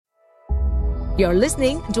You're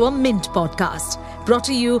listening to a Mint podcast brought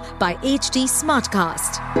to you by HT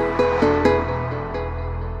Smartcast.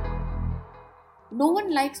 No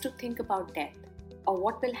one likes to think about death or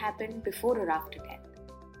what will happen before or after death.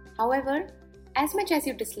 However, as much as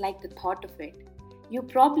you dislike the thought of it, you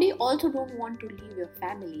probably also don't want to leave your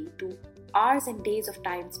family to hours and days of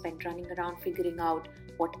time spent running around figuring out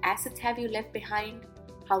what assets have you left behind,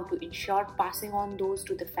 how to ensure passing on those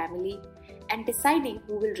to the family, and deciding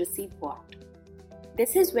who will receive what.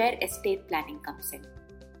 This is where estate planning comes in.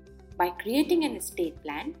 By creating an estate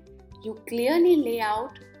plan, you clearly lay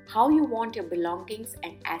out how you want your belongings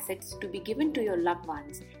and assets to be given to your loved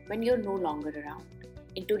ones when you're no longer around.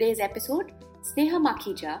 In today's episode, Sneha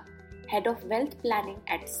Makhija, Head of Wealth Planning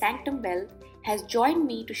at Sanctum Wealth, has joined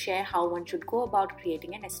me to share how one should go about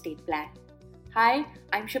creating an estate plan. Hi,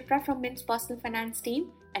 I'm Shipra from Mint's personal finance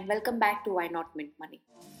team, and welcome back to Why Not Mint Money.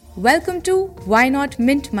 Welcome to Why Not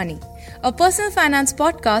Mint Money, a personal finance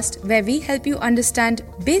podcast where we help you understand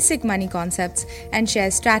basic money concepts and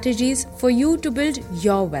share strategies for you to build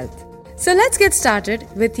your wealth. So let's get started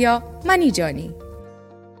with your money journey.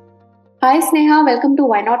 Hi Sneha, welcome to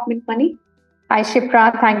Why Not Mint Money. Hi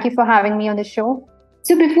Shipra, thank you for having me on the show.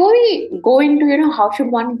 So before we go into, how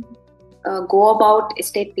should one go about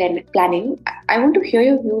estate planning, I want to hear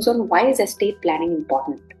your views on why is estate planning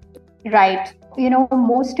important? Right.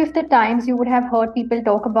 Most of the times you would have heard people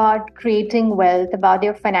talk about creating wealth, about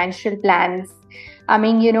their financial plans.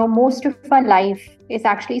 Most of our life is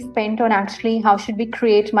actually spent on how should we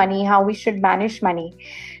create money, how we should manage money.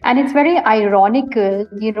 And it's very ironical,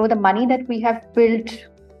 the money that we have built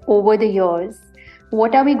over the years.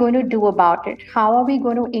 What are we going to do about it? How are we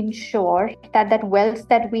going to ensure that wealth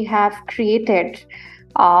that we have created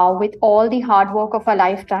with all the hard work of a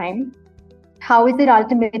lifetime, how is it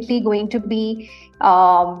ultimately going to be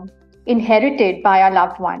inherited by our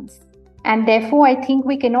loved ones? And therefore, I think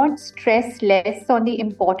we cannot stress less on the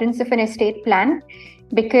importance of an estate plan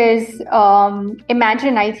because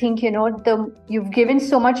imagine, I think, you've given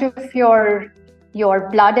so much of your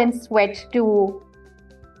blood and sweat to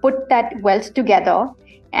put that wealth together,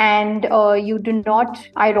 and you do not,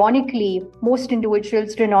 ironically, most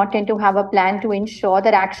individuals do not tend to have a plan to ensure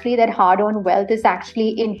that actually that hard-earned wealth is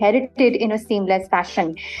actually inherited in a seamless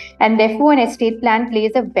fashion. And therefore, an estate plan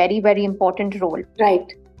plays a very, very important role. Right.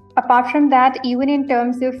 Apart from that, even in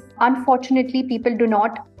terms of, unfortunately, people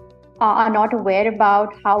are not aware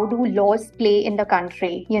about how do laws play in the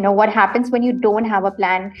country. What happens when you don't have a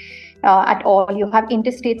plan at all. You have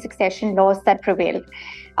interstate succession laws that prevail.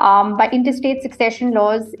 By interstate succession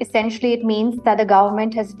laws, essentially it means that the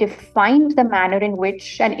government has defined the manner in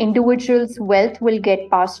which an individual's wealth will get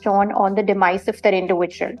passed on the demise of that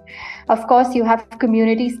individual. Of course, you have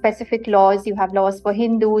community-specific laws. You have laws for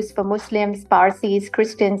Hindus, for Muslims, Parsis,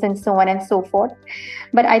 Christians, and so on and so forth.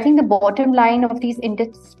 But I think the bottom line of these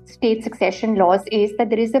interstate succession laws is that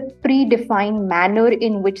there is a predefined manner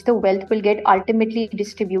in which the wealth will get ultimately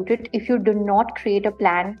distributed if you do not create a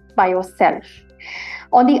plan by yourself.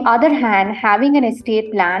 On the other hand, having an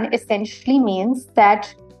estate plan essentially means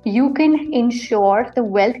that you can ensure the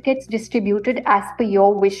wealth gets distributed as per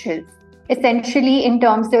your wishes. Essentially, in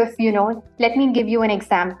terms of, let me give you an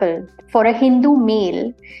example. For a Hindu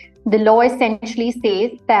male, the law essentially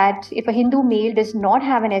says that if a Hindu male does not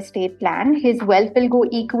have an estate plan, his wealth will go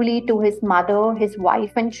equally to his mother, his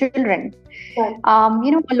wife, and children. Right.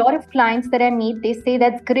 A lot of clients that I meet, they say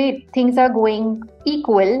that's great. Things are going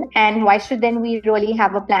equal, and why should then we really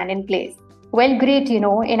have a plan in place? Well, great, in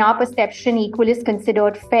our perception, equal is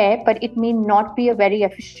considered fair, but it may not be a very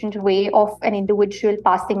efficient way of an individual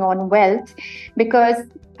passing on wealth because,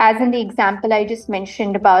 as in the example I just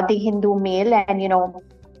mentioned about the Hindu male and,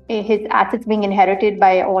 his assets being inherited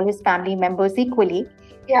by all his family members equally.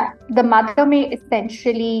 Yeah. The mother may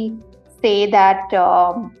essentially say that,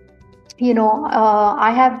 I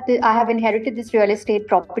have inherited this real estate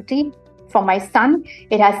property from my son.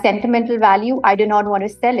 It has sentimental value. I do not want to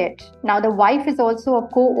sell it. Now, the wife is also a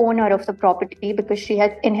co-owner of the property because she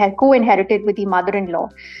has co-inherited with the mother-in-law.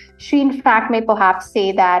 She, in fact, may perhaps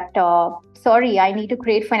say that, sorry, I need to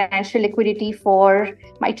create financial liquidity for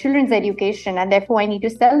my children's education and therefore I need to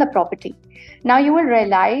sell the property. Now you will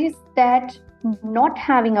realize that not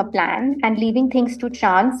having a plan and leaving things to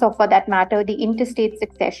chance, or for that matter, the interstate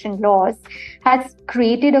succession laws, has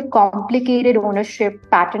created a complicated ownership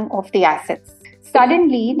pattern of the assets.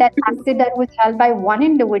 suddenly that asset that was held by one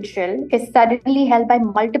individual is suddenly held by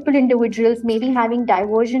multiple individuals, maybe having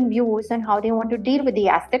divergent views on how they want to deal with the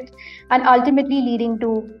asset, and ultimately leading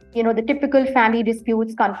to, the typical family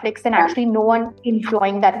disputes, conflicts, and actually no one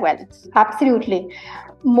enjoying that wealth. Absolutely.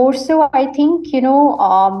 More so, I think,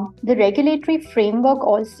 the regulatory framework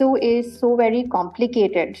also is so very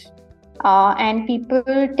complicated, and people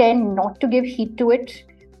tend not to give heed to it.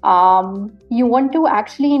 You want to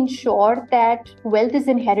actually ensure that wealth is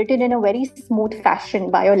inherited in a very smooth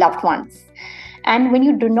fashion by your loved ones. And when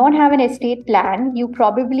you do not have an estate plan, you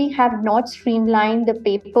probably have not streamlined the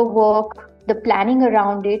paperwork, the planning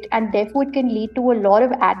around it, and therefore it can lead to a lot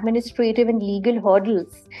of administrative and legal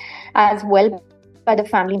hurdles as well by the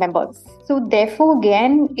family members. So therefore,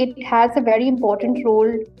 again, it has a very important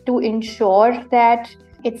role to ensure that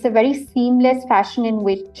it's a very seamless fashion in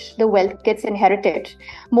which the wealth gets inherited.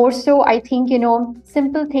 More so, I think,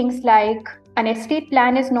 simple things like an estate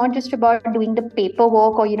plan is not just about doing the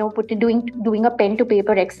paperwork or, doing a pen to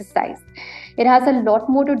paper exercise. It has a lot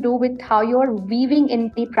more to do with how you're weaving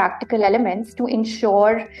in the practical elements to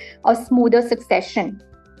ensure a smoother succession.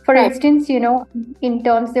 For instance, in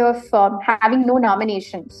terms of having no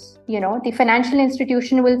nominations, the financial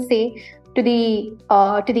institution will say to the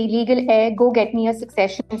legal heir, go get me a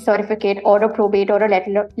succession certificate or a probate or a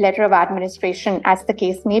letter of administration, as the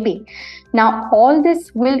case may be. Now, all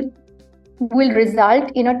this will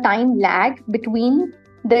result in a time lag between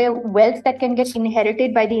the wealth that can get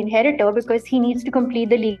inherited by the inheritor, because he needs to complete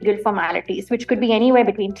the legal formalities, which could be anywhere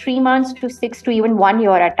between 3 months to 6 to even 1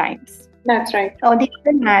 year at times. That's right. On the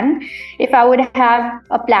other hand, if I would have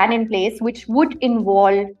a plan in place which would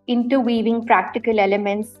involve interweaving practical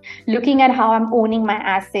elements, looking at how I'm owning my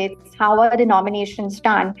assets, how are the nominations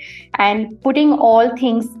done, and putting all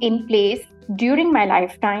things in place during my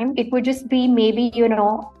lifetime, it would just be maybe,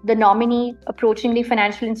 the nominee approaching the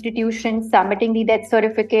financial institution, submitting the death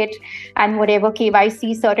certificate and whatever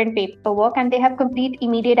KYC, certain paperwork, and they have complete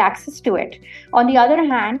immediate access to it. On the other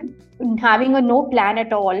hand, having a no plan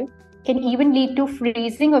at all can even lead to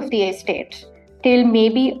freezing of the estate till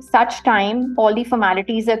maybe such time all the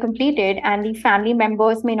formalities are completed and the family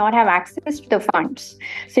members may not have access to the funds.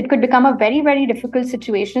 So it could become a very, very difficult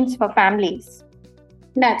situation for families.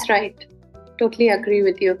 That's right. Totally agree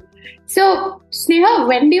with you. So, Sneha,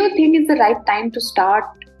 when do you think is the right time to start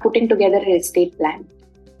putting together an estate plan?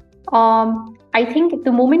 I think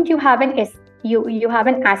the moment you have you have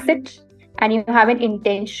an asset and you have an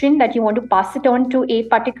intention that you want to pass it on to a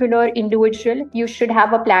particular individual, you should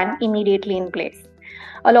have a plan immediately in place.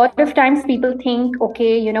 A lot of times people think,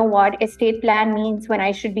 okay, estate plan means when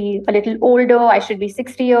I should be a little older, I should be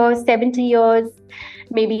 60 years, 70 years.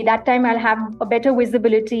 Maybe that time I'll have a better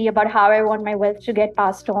visibility about how I want my wealth to get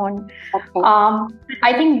passed on. Okay.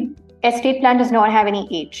 I think estate plan does not have any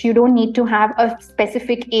age. You don't need to have a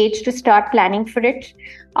specific age to start planning for it.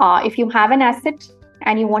 If you have an asset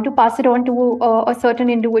and you want to pass it on to a certain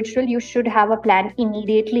individual, you should have a plan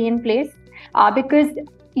immediately in place. Because,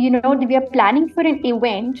 we are planning for an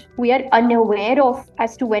event we are unaware of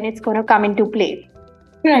as to when it's going to come into play.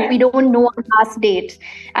 Right. We don't know a last date.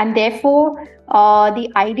 And therefore, the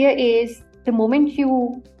idea is the moment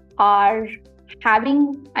you are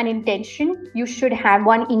having an intention, you should have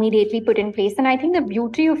one immediately put in place. And I think the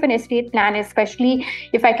beauty of an estate plan, especially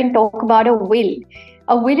if I can talk about a will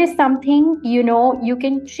is something, you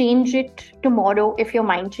can change it tomorrow if your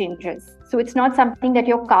mind changes. So it's not something that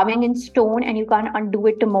you're carving in stone and you can't undo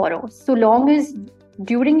it tomorrow. So long as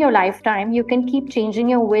during your lifetime, you can keep changing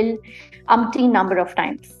your will umpteen number of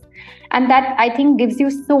times. And that, I think, gives you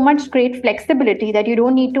so much great flexibility that you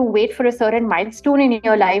don't need to wait for a certain milestone in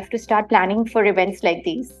your life to start planning for events like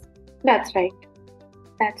these. That's right.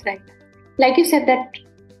 Like you said, that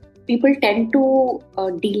people tend to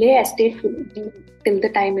delay estate till the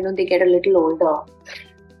time, they get a little older.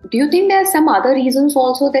 Do you think there are some other reasons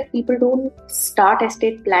also that people don't start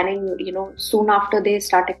estate planning, soon after they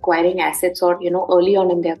start acquiring assets or, early on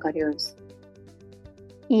in their careers?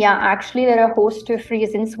 Yeah, actually, there are a host of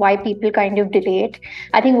reasons why people kind of delay it.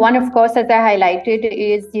 I think one, of course, as I highlighted,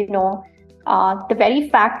 is, the very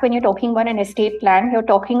fact when you're talking about an estate plan, you're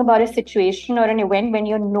talking about a situation or an event when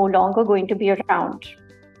you're no longer going to be around.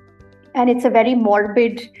 And it's a very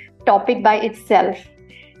morbid topic by itself.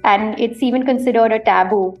 And it's even considered a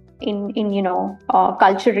taboo in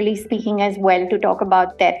culturally speaking as well, to talk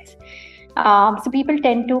about death. So people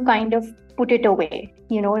tend to kind of put it away.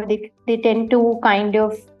 They tend to kind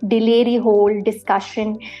of delay the whole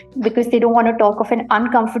discussion because they don't want to talk of an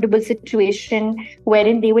uncomfortable situation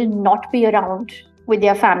wherein they will not be around with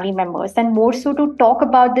their family members, and more so to talk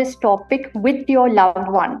about this topic with your loved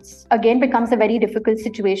ones again becomes a very difficult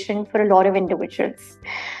situation for a lot of individuals.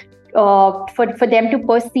 For them to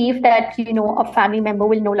perceive that a family member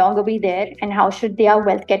will no longer be there, and how should their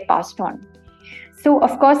wealth get passed on. So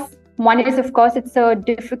of course, it's a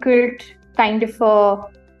difficult kind of a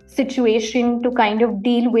situation to kind of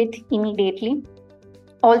deal with immediately.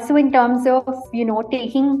 Also, in terms of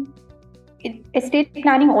taking estate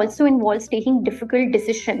planning also involves taking difficult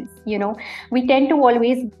decisions. We tend to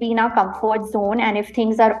always be in our comfort zone, and if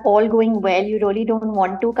things are all going well, you really don't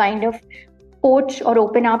want to kind of poach or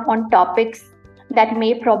open up on topics that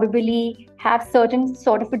may probably have certain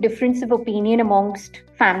sort of a difference of opinion amongst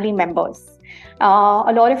family members.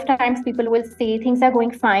 A lot of times people will say things are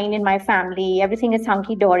going fine in my family, everything is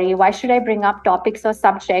hunky-dory. Why should I bring up topics or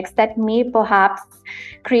subjects that may perhaps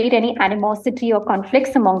create any animosity or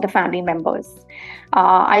conflicts among the family members?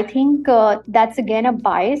 I think that's again a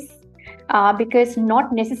bias, because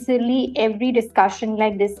not necessarily every discussion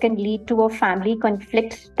like this can lead to a family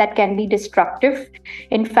conflict that can be destructive.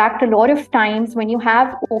 In fact, a lot of times when you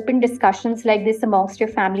have open discussions like this amongst your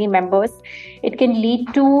family members, it can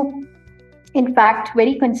lead to, in fact,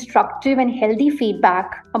 very constructive and healthy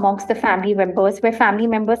feedback amongst the family members, where family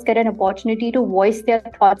members get an opportunity to voice their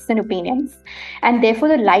thoughts and opinions. And therefore,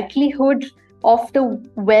 the likelihood of the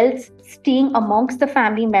wealth staying amongst the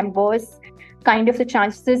family members, kind of the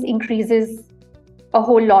chances increases a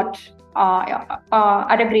whole lot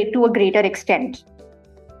to a greater extent.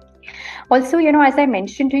 Also, as I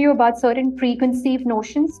mentioned to you about certain preconceived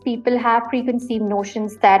notions, people have preconceived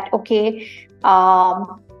notions that, okay,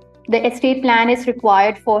 the estate plan is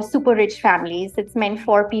required for super rich families. It's meant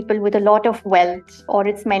for people with a lot of wealth, or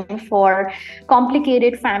it's meant for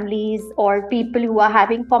complicated families or people who are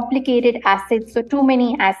having complicated assets, so too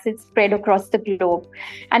many assets spread across the globe.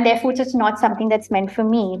 And therefore, it's just not something that's meant for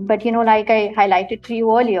me. But, like I highlighted to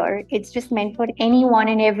you earlier, it's just meant for anyone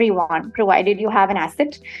and everyone, provided you have an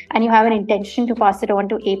asset and you have an intention to pass it on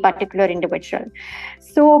to a particular individual.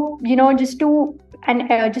 So, just to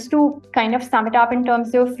kind of sum it up in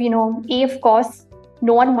terms of, of course,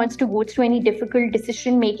 no one wants to go through any difficult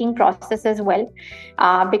decision-making process as well,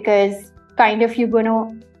 because kind of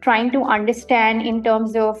you're trying to understand in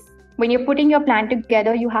terms of when you're putting your plan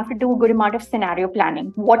together, you have to do a good amount of scenario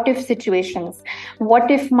planning. What if situations?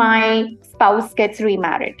 What if my spouse gets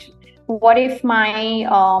remarried? What if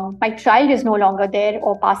my child is no longer there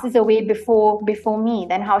or passes away before me?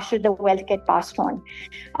 Then how should the wealth get passed on?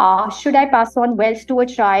 Should I pass on wealth to a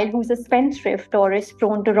child who's a spendthrift or is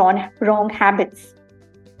prone to wrong habits?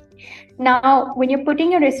 Now, when you're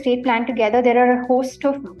putting your estate plan together, there are a host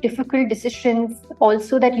of difficult decisions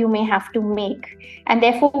also that you may have to make. And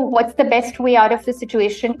therefore, what's the best way out of the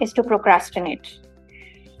situation is to procrastinate.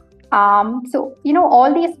 So,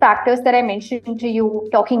 all these factors that I mentioned to you,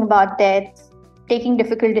 talking about death, taking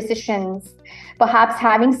difficult decisions, perhaps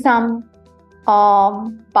having some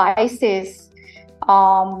biases,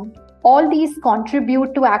 all these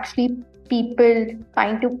contribute to actually people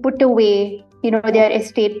trying to put away, their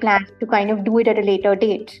estate plan to kind of do it at a later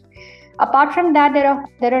date. Apart from that,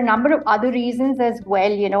 there are a number of other reasons as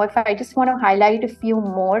well. If I just want to highlight a few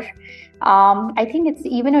more, I think it's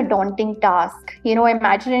even a daunting task.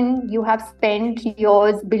 Imagine you have spent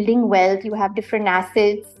years building wealth, you have different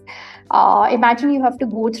assets. Imagine you have to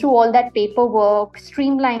go through all that paperwork,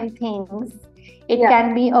 streamline things. It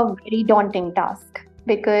can be a very daunting task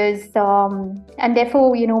because, and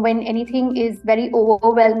therefore, when anything is very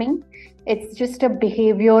overwhelming, it's just a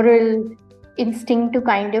behavioral instinct to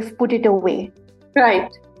kind of put it away. Right.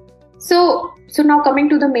 So now coming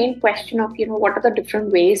to the main question of, what are the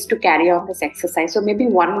different ways to carry on this exercise? So maybe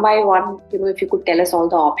one by one, if you could tell us all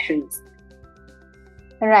the options.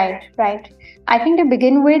 Right. I think to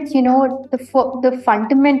begin with, the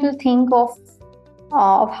fundamental thing of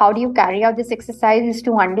how do you carry out this exercise is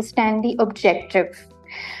to understand the objective.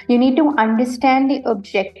 You need to understand the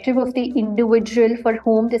objective of the individual for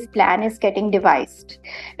whom this plan is getting devised,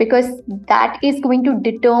 because that is going to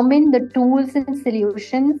determine the tools and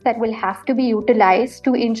solutions that will have to be utilized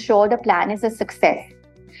to ensure the plan is a success.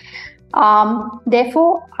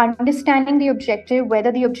 Therefore, understanding the objective,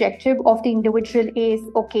 whether the objective of the individual is,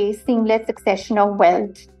 okay, seamless succession of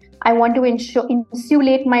wealth. I want to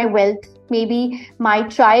insulate my wealth. Maybe my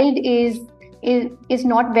child is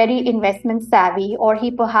not very investment savvy, or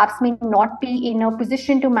he perhaps may not be in a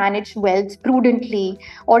position to manage wealth prudently,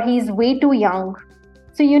 or he's way too young.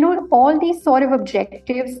 So, all these sort of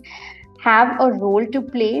objectives have a role to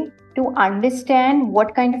play to understand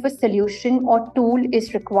what kind of a solution or tool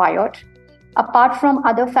is required. apart from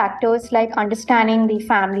other factors like understanding the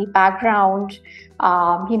family background,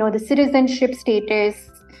 the citizenship status,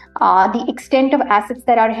 the extent of assets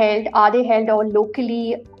that are they held all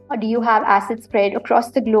locally, or do you have assets spread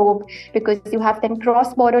across the globe? Because you have then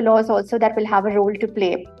cross-border laws also that will have a role to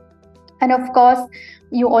play. And of course,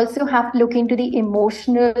 you also have to look into the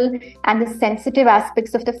emotional and the sensitive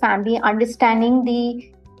aspects of the family, understanding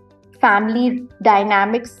the family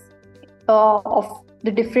dynamics of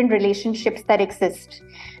the different relationships that exist,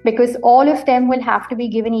 because all of them will have to be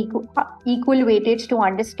given equal weightage to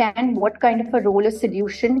understand what kind of a role or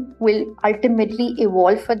solution will ultimately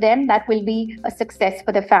evolve for them that will be a success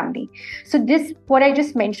for the family. So this, what I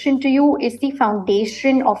just mentioned to you, is the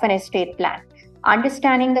foundation of an estate plan.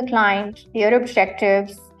 Understanding the client, their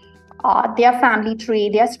objectives, their family tree,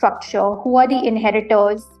 their structure, who are the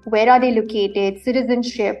inheritors, where are they located,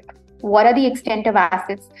 citizenship, what are the extent of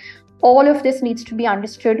assets. All of this needs to be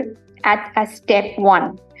understood as step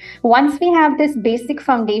one. Once we have this basic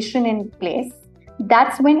foundation in place,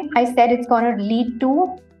 that's when I said it's going to lead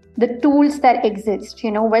to the tools that exist,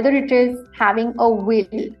 whether it is having a will,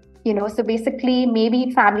 so basically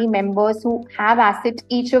maybe family members who have assets,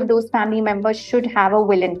 each of those family members should have a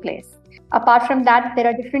will in place. Apart from that, there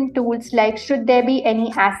are different tools like, should there be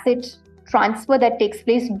any asset transfer that takes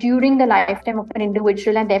place during the lifetime of an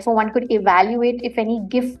individual, and therefore one could evaluate if any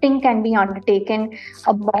gifting can be undertaken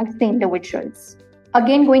amongst the individuals.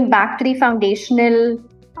 Again, going back to the foundational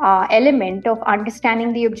element of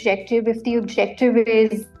understanding the objective, if the objective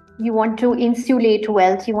is you want to insulate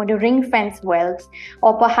wealth, you want to ring fence wealth,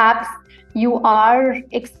 or perhaps you are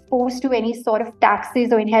exposed to any sort of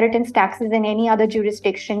taxes or inheritance taxes in any other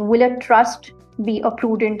jurisdiction, will a trust be a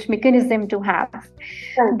prudent mechanism to have?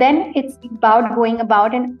 Right. Then it's about going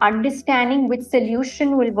about and understanding which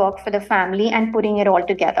solution will work for the family and putting it all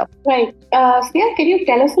together. Right. Sneha, can you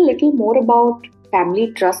tell us a little more about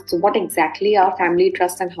family trusts? What exactly are family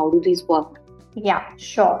trusts and how do these work? Yeah,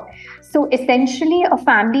 sure. So essentially, a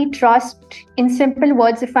family trust, in simple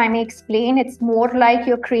words, if I may explain, it's more like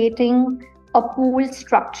you're creating a pool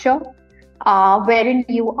structure wherein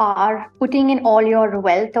you are putting in all your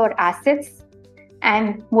wealth or assets.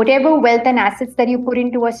 And whatever wealth and assets that you put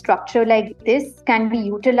into a structure like this can be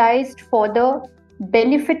utilized for the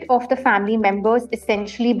benefit of the family members,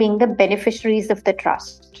 essentially being the beneficiaries of the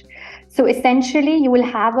trust. So essentially, you will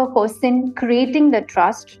have a person creating the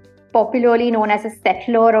trust, popularly known as a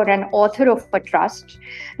settlor or an author of a trust.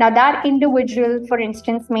 Now, that individual, for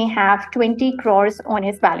instance, may have 20 crores on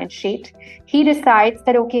his balance sheet. He decides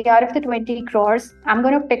that, okay, out of the 20 crores, I'm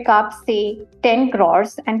going to pick up, say, 10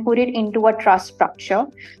 crores and put it into a trust structure,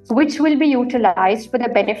 which will be utilized for the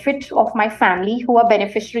benefit of my family who are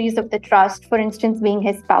beneficiaries of the trust, for instance, being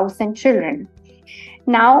his spouse and children.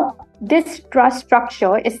 Now, this trust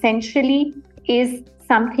structure essentially is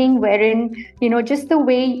something wherein, just the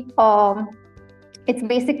way it's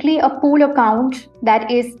basically a pool account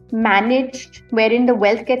that is managed, wherein the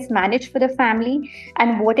wealth gets managed for the family,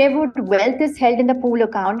 and whatever wealth is held in the pool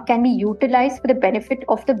account can be utilized for the benefit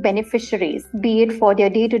of the beneficiaries, be it for their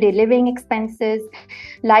day-to-day living expenses,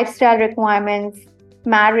 lifestyle requirements,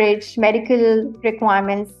 marriage, medical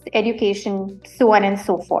requirements, education, so on and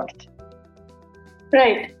so forth.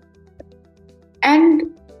 Right.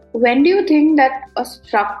 And when do you think that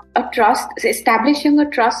establishing a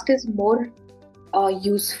trust is more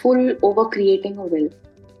useful over creating a will?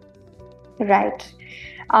 Right.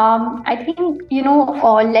 I think,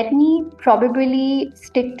 let me probably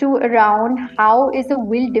stick to around how is a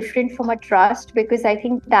will different from a trust, because I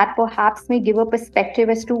think that perhaps may give a perspective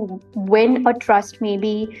as to when a trust may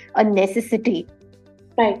be a necessity.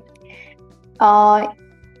 Right.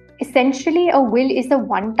 Essentially, a will is a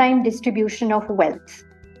one-time distribution of wealth.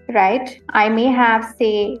 Right? I may have,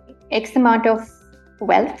 say, X amount of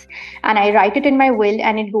wealth and I write it in my will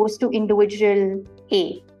and it goes to individual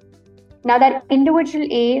A. Now that individual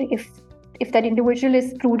A, if that individual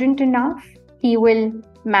is prudent enough, he will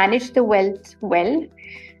manage the wealth well.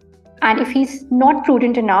 And if he's not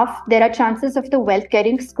prudent enough, there are chances of the wealth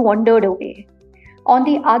getting squandered away. On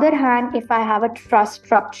the other hand, if I have a trust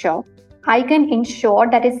structure, I can ensure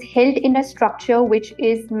that is held in a structure which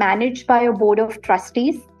is managed by a board of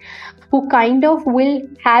trustees who kind of will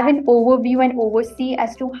have an overview and oversee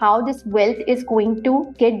as to how this wealth is going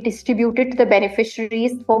to get distributed to the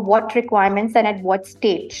beneficiaries for what requirements and at what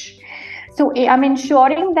stage. So I'm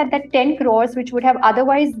ensuring that the 10 crores which would have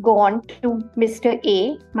otherwise gone to Mr.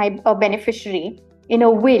 A, my beneficiary, in a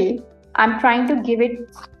will, I'm trying to give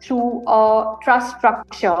it through a trust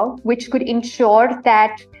structure which could ensure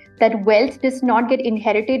that that wealth does not get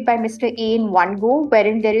inherited by Mr. A in one go,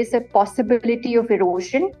 wherein there is a possibility of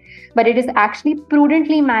erosion, but it is actually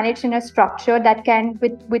prudently managed in a structure that can,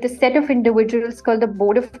 with a set of individuals called the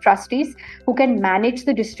Board of Trustees, who can manage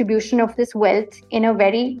the distribution of this wealth in a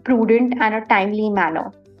very prudent and a timely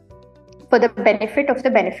manner for the benefit of the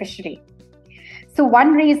beneficiary. So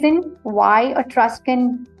one reason why a trust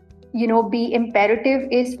can be imperative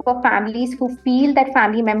is for families who feel that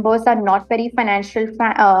family members are not very financial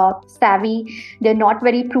savvy, they're not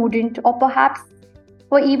very prudent, or perhaps,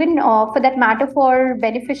 or even for that matter, for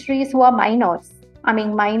beneficiaries who are minors. I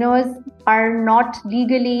mean, minors are not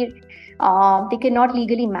legally, they cannot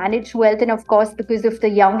legally manage wealth, and of course, because of the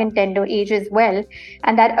young and tender age as well.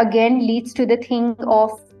 And that again leads to the thing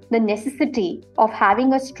of the necessity of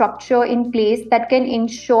having a structure in place that can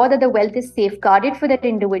ensure that the wealth is safeguarded for that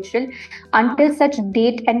individual until such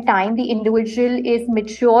date and time the individual is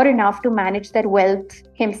mature enough to manage that wealth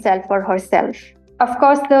himself or herself. Of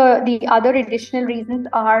course, the other additional reasons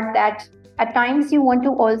are that at times you want to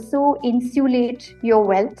also insulate your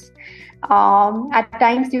wealth. At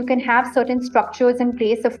times you can have certain structures in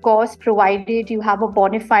place, of course, provided you have a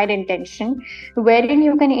bona fide intention, wherein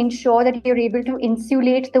you can ensure that you're able to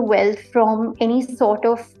insulate the wealth from any sort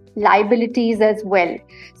of liabilities as well.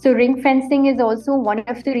 So ring fencing is also one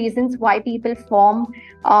of the reasons why people form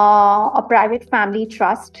a private family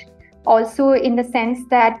trust. Also in the sense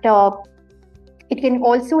that it can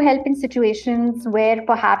also help in situations where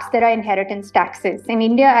perhaps there are inheritance taxes. In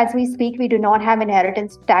India, as we speak, we do not have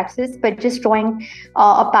inheritance taxes, but just drawing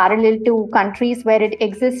a parallel to countries where it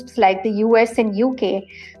exists like the US and UK,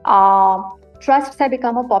 trusts have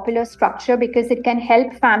become a popular structure because it can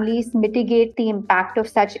help families mitigate the impact of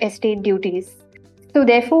such estate duties. So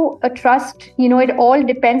therefore, a trust, it all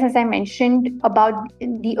depends, as I mentioned, about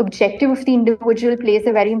the objective of the individual plays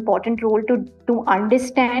a very important role to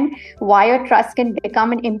understand why a trust can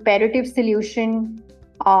become an imperative solution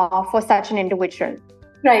for such an individual.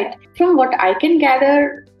 Right. From what I can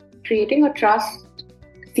gather, creating a trust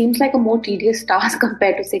seems like a more tedious task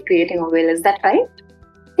compared to, say, creating a will. Is that right?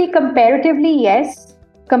 See, comparatively, yes.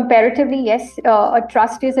 A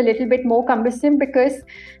trust is a little bit more cumbersome because,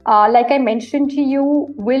 like I mentioned to you,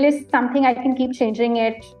 will is something I can keep changing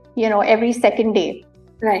it, every second day.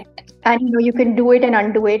 Right. And, you can do it and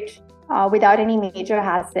undo it without any major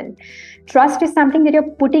hassle. Trust is something that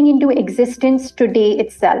you're putting into existence today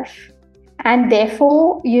itself. And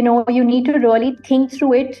therefore, you need to really think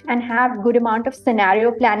through it and have good amount of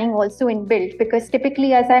scenario planning also inbuilt, because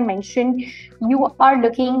typically, as I mentioned, you are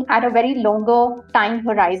looking at a very longer time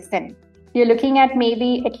horizon. You're looking at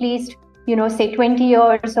maybe at least, say 20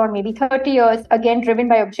 years or maybe 30 years, again, driven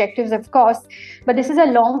by objectives, of course. But this is a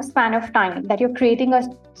long span of time that you're creating a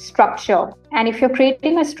structure. And if you're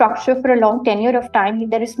creating a structure for a long tenure of time,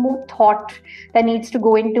 there is more thought that needs to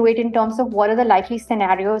go into it in terms of what are the likely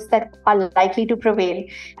scenarios that are likely to prevail.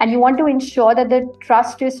 And you want to ensure that the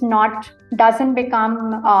trust doesn't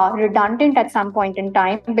become redundant at some point in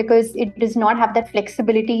time, because it does not have that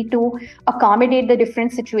flexibility to accommodate the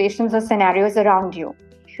different situations or scenarios around you.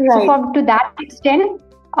 Right. So to that extent,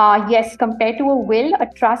 yes, compared to a will, a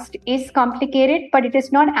trust is complicated, but it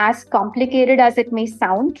is not as complicated as it may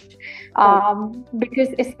sound. Because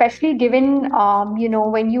especially given,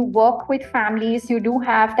 when you work with families, you do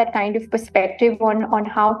have that kind of perspective on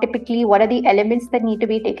how typically, what are the elements that need to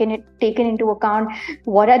be taken into account?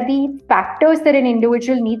 What are the factors that an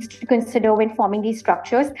individual needs to consider when forming these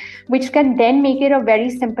structures, which can then make it a very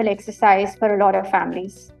simple exercise for a lot of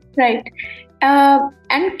families. Right.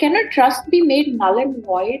 And can a trust be made null and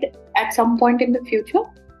void at some point in the future?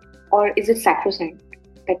 Or is it sacrosanct?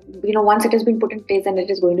 That, once it has been put in place and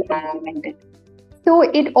it is going to be implemented? So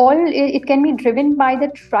it can be driven by the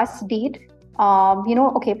trust deed.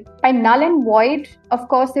 Okay, by null and void, of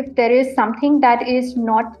course, if there is something that is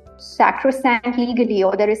not sacrosanct legally,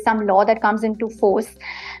 or there is some law that comes into force,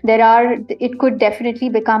 it could definitely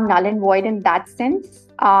become null and void in that sense.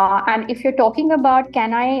 And if you're talking about,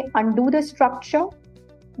 can I undo the structure,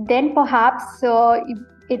 then perhaps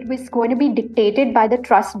it was going to be dictated by the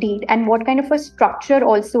trust deed and what kind of a structure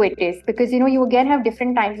also it is, because you again have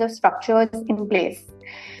different types of structures in place.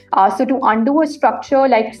 So to undo a structure,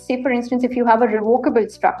 like say for instance, if you have a revocable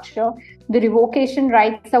structure, the revocation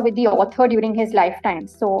rights are with the author during his lifetime.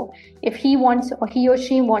 So if he or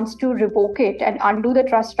she wants to revoke it and undo the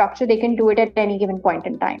trust structure, they can do it at any given point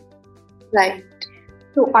in time. Right.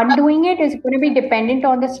 So undoing it is going to be dependent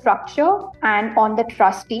on the structure and on the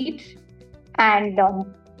trust deed. And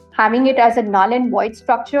having it as a null and void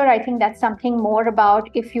structure, I think that's something more about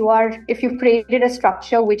if you've created a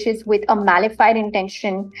structure which is with a malified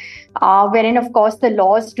intention, wherein of course the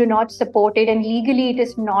laws do not support it and legally it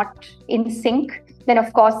is not in sync, then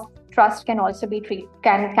of course trust can also be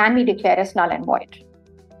can be declared as null and void.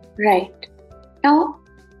 Right. Now,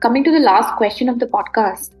 coming to the last question of the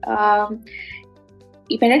podcast,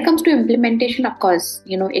 when it comes to implementation, of course,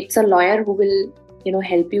 it's a lawyer who will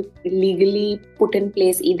help you legally put in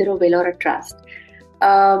place either a will or a trust.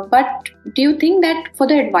 But do you think that for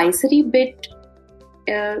the advisory bit,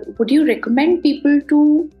 would you recommend people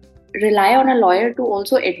to rely on a lawyer to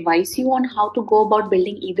also advise you on how to go about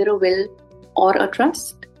building either a will or a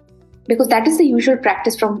trust? Because that is the usual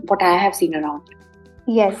practice from what I have seen around.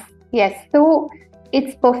 Yes. So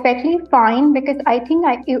it's perfectly fine, because I think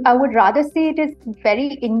I would rather say it is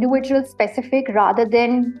very individual specific rather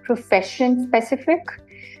than profession specific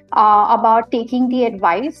about taking the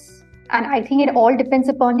advice. And I think it all depends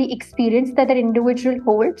upon the experience that the individual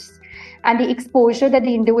holds and the exposure that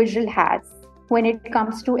the individual has when it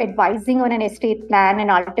comes to advising on an estate plan, and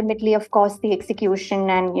ultimately, of course, the execution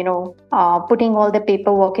and, putting all the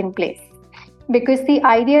paperwork in place. Because the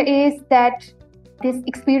idea is that this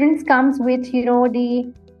experience comes with,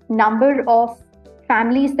 the number of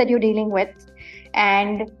families that you're dealing with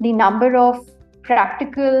and the number of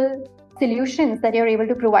practical solutions that you're able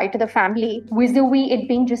to provide to the family, vis-a-vis it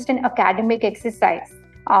being just an academic exercise.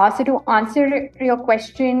 So to answer your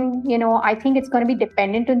question, I think it's going to be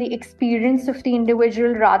dependent on the experience of the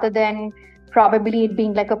individual rather than probably it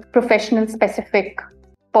being like a professional specific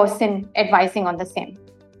person advising on the same.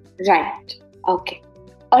 Right. Okay.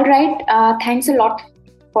 All right. Thanks a lot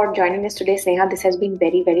for joining us today, Sneha. This has been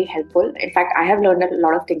very, very helpful. In fact, I have learned a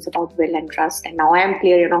lot of things about will and trust, and now I am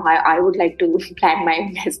clear, how I would like to plan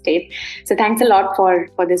my estate. So thanks a lot for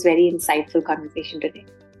this very insightful conversation today.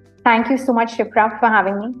 Thank you so much, Shipra, for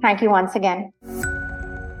having me. Thank you once again.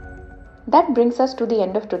 That brings us to the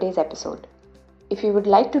end of today's episode. If you would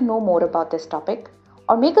like to know more about this topic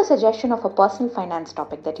or make a suggestion of a personal finance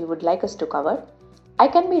topic that you would like us to cover, I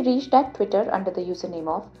can be reached at Twitter under the username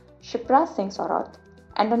of Shipra Singh Saurath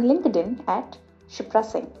and on LinkedIn at Shipra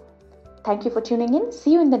Singh. Thank you for tuning in.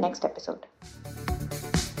 See you in the next episode.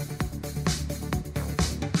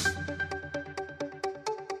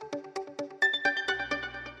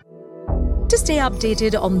 To stay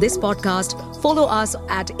updated on this podcast, follow us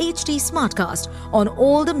at HT Smartcast on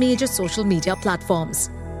all the major social media platforms.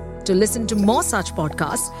 To listen to more such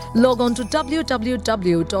podcasts, log on to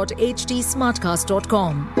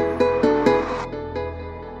www.htsmartcast.com.